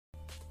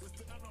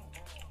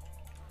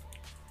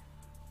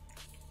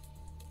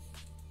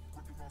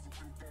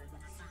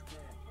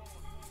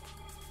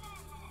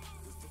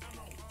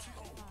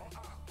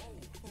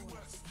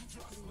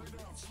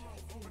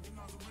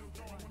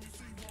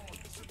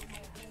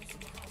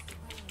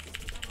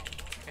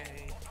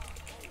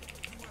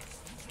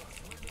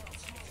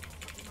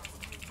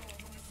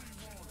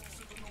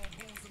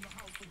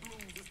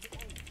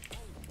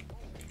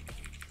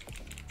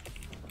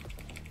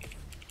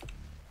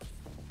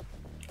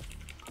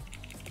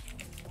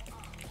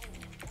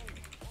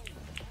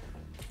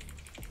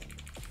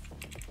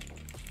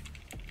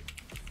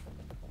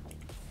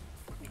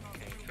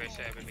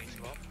so every means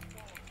what?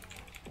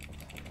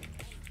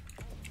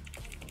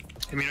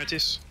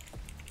 Immunities.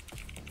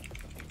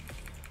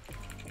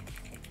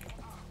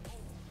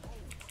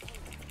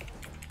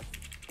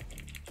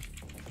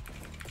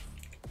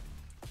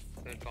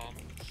 Third bombs.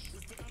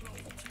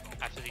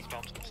 After these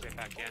bombs come straight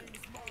back, yeah.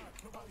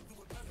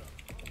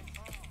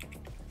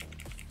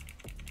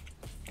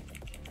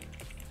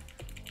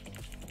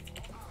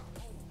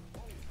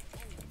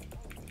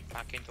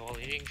 Back into all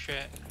eating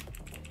shit.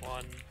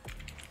 1.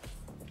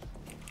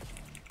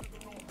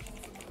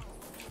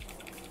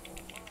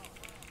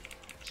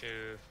 2,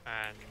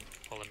 and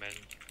pull them in.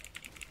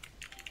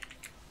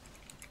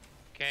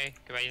 Okay,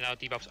 get ready now,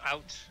 debuffs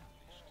out.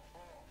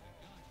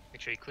 Make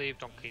sure you cleave,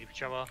 don't cleave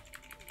each other.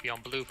 Be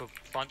on blue for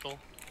frontal.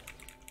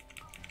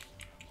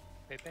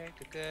 Good,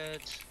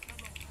 good.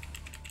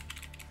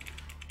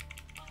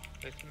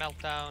 With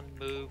meltdown,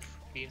 move,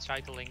 be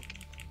inside the link.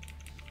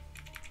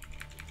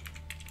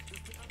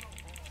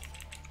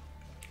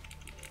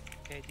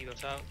 Okay,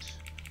 debuffs out.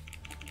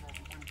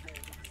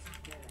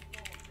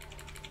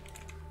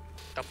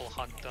 Double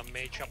hunt on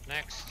mage up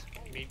next.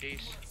 Meet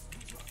these.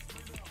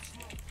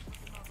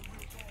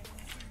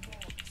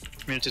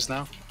 Immunities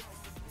now.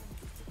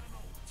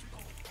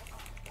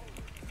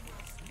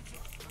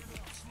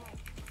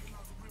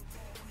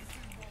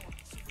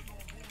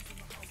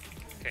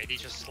 Okay,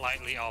 these are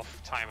slightly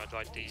off timer,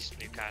 like these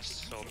new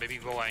casts, so maybe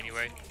roll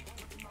anyway.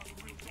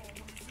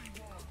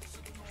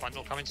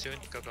 Frontal coming soon.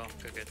 Go,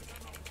 good.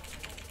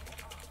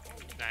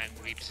 And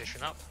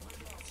reposition up.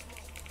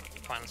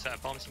 Final set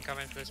of bombs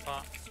incoming for this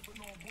part.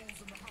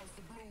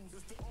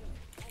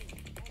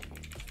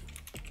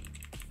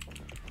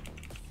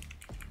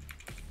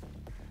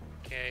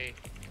 Okay,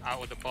 out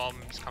with the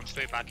bombs, come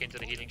straight back into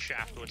the healing shit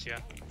afterwards, yeah.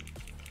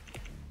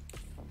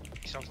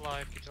 Keep yourself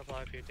alive,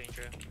 you're in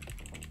danger.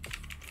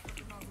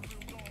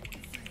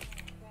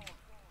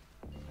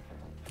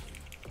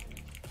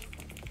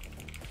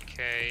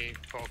 Okay,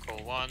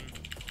 protocol 1.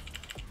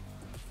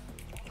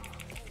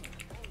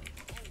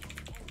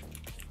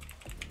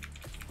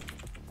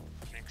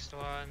 Next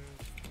one.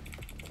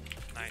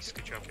 Nice,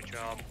 good job.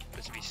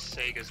 This will be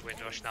Sega's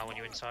wind rush now when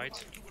you're inside.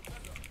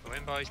 Go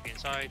in boys, be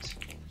inside.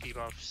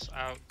 Debuffs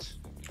out.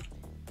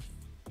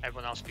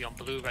 Everyone else be on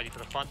blue, ready for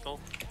the frontal.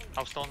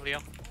 House on Leo.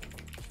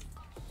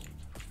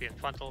 Be in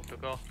frontal,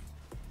 go.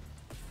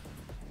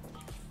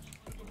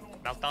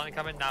 Meltdown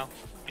incoming now.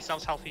 Keep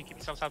yourselves healthy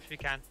if you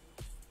can.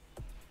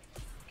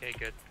 Okay,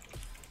 good.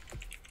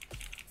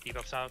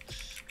 Debuffs out,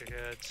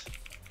 good.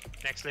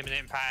 Next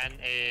eliminating pattern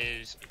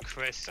is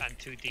Chris and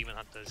 2 Demon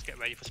Hunters. Get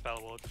ready for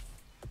Spell Ward.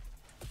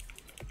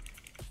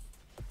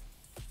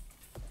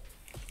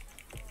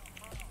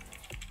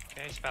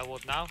 Okay, Spell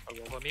Ward now,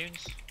 for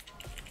immunes.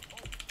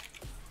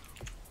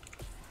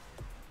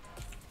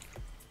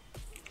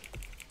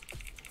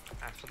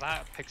 After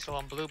that, Pixel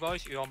on blue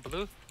boys, you're on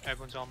blue,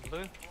 everyone's on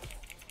blue.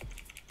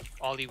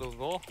 Ollie will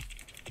roar.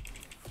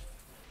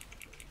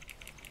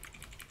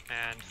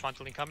 And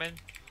frontal incoming,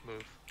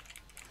 move.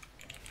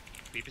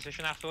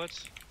 Reposition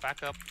afterwards,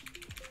 back up.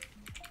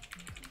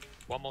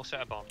 One more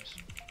set of bombs.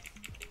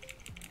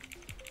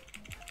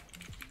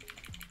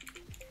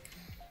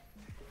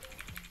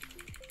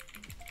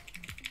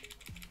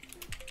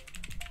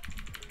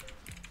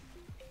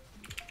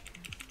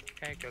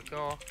 Okay,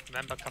 go.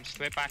 Remember, come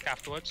straight back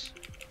afterwards.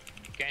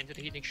 Get into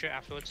the healing shit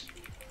afterwards.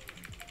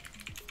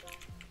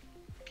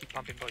 Keep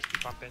pumping boys,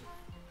 keep pumping.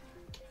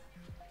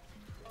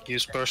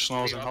 Use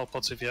personals and help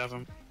pots if you have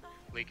them.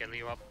 Get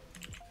Leo up.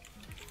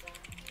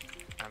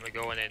 And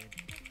we're going in.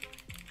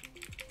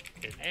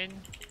 In.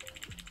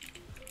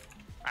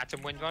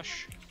 Atom wind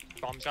rush.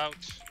 Bombs out.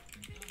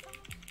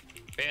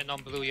 Baited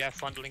on blue, yeah,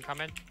 frontal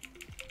incoming.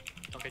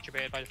 Don't get you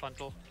baited by the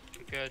frontal.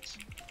 You're good.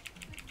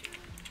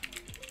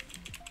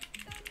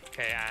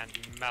 Okay, and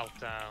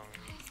meltdown.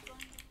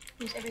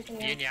 Use everything.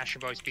 Be in the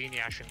ashen boys, be in the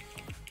ashen.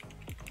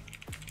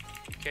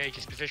 Okay,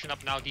 just position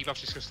up now, debuffs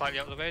just go slightly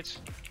out of the way.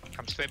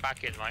 Come straight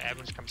back in, right?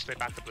 Everyone's come straight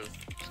back to blue.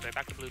 Straight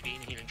back to blue, being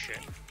healing shit.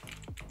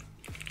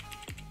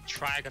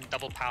 Trag and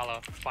double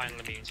power, final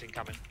immunes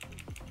incoming.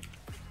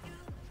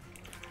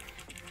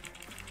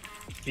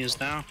 Use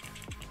now.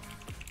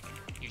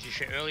 Use your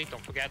shit early,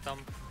 don't forget them.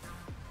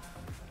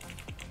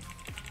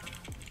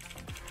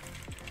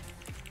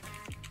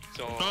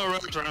 So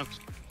Round.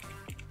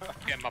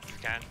 get them up if you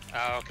can.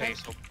 Okay,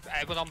 so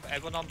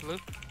everyone on blue.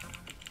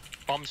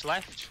 Bombs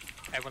left,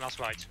 everyone else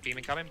right. Beam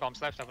incoming,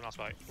 bombs left, everyone else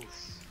right.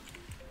 Oof.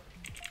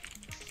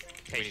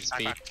 Okay,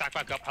 stack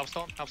back up,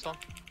 Healthstone.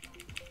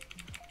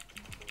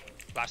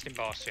 Blasting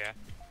boss, yeah.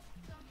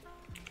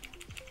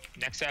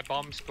 Next set of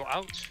bombs go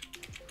out.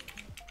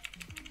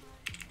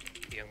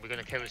 Yeah, we're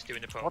gonna kill us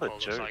doing the protocol,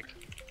 looks like.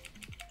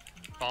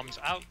 Bombs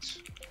out.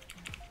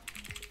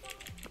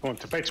 Come on,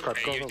 to bait scrap,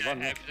 Okay, go,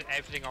 run.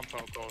 everything on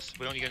protocols.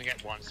 We're only gonna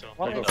get one, so.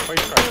 Go, bait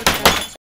scrap.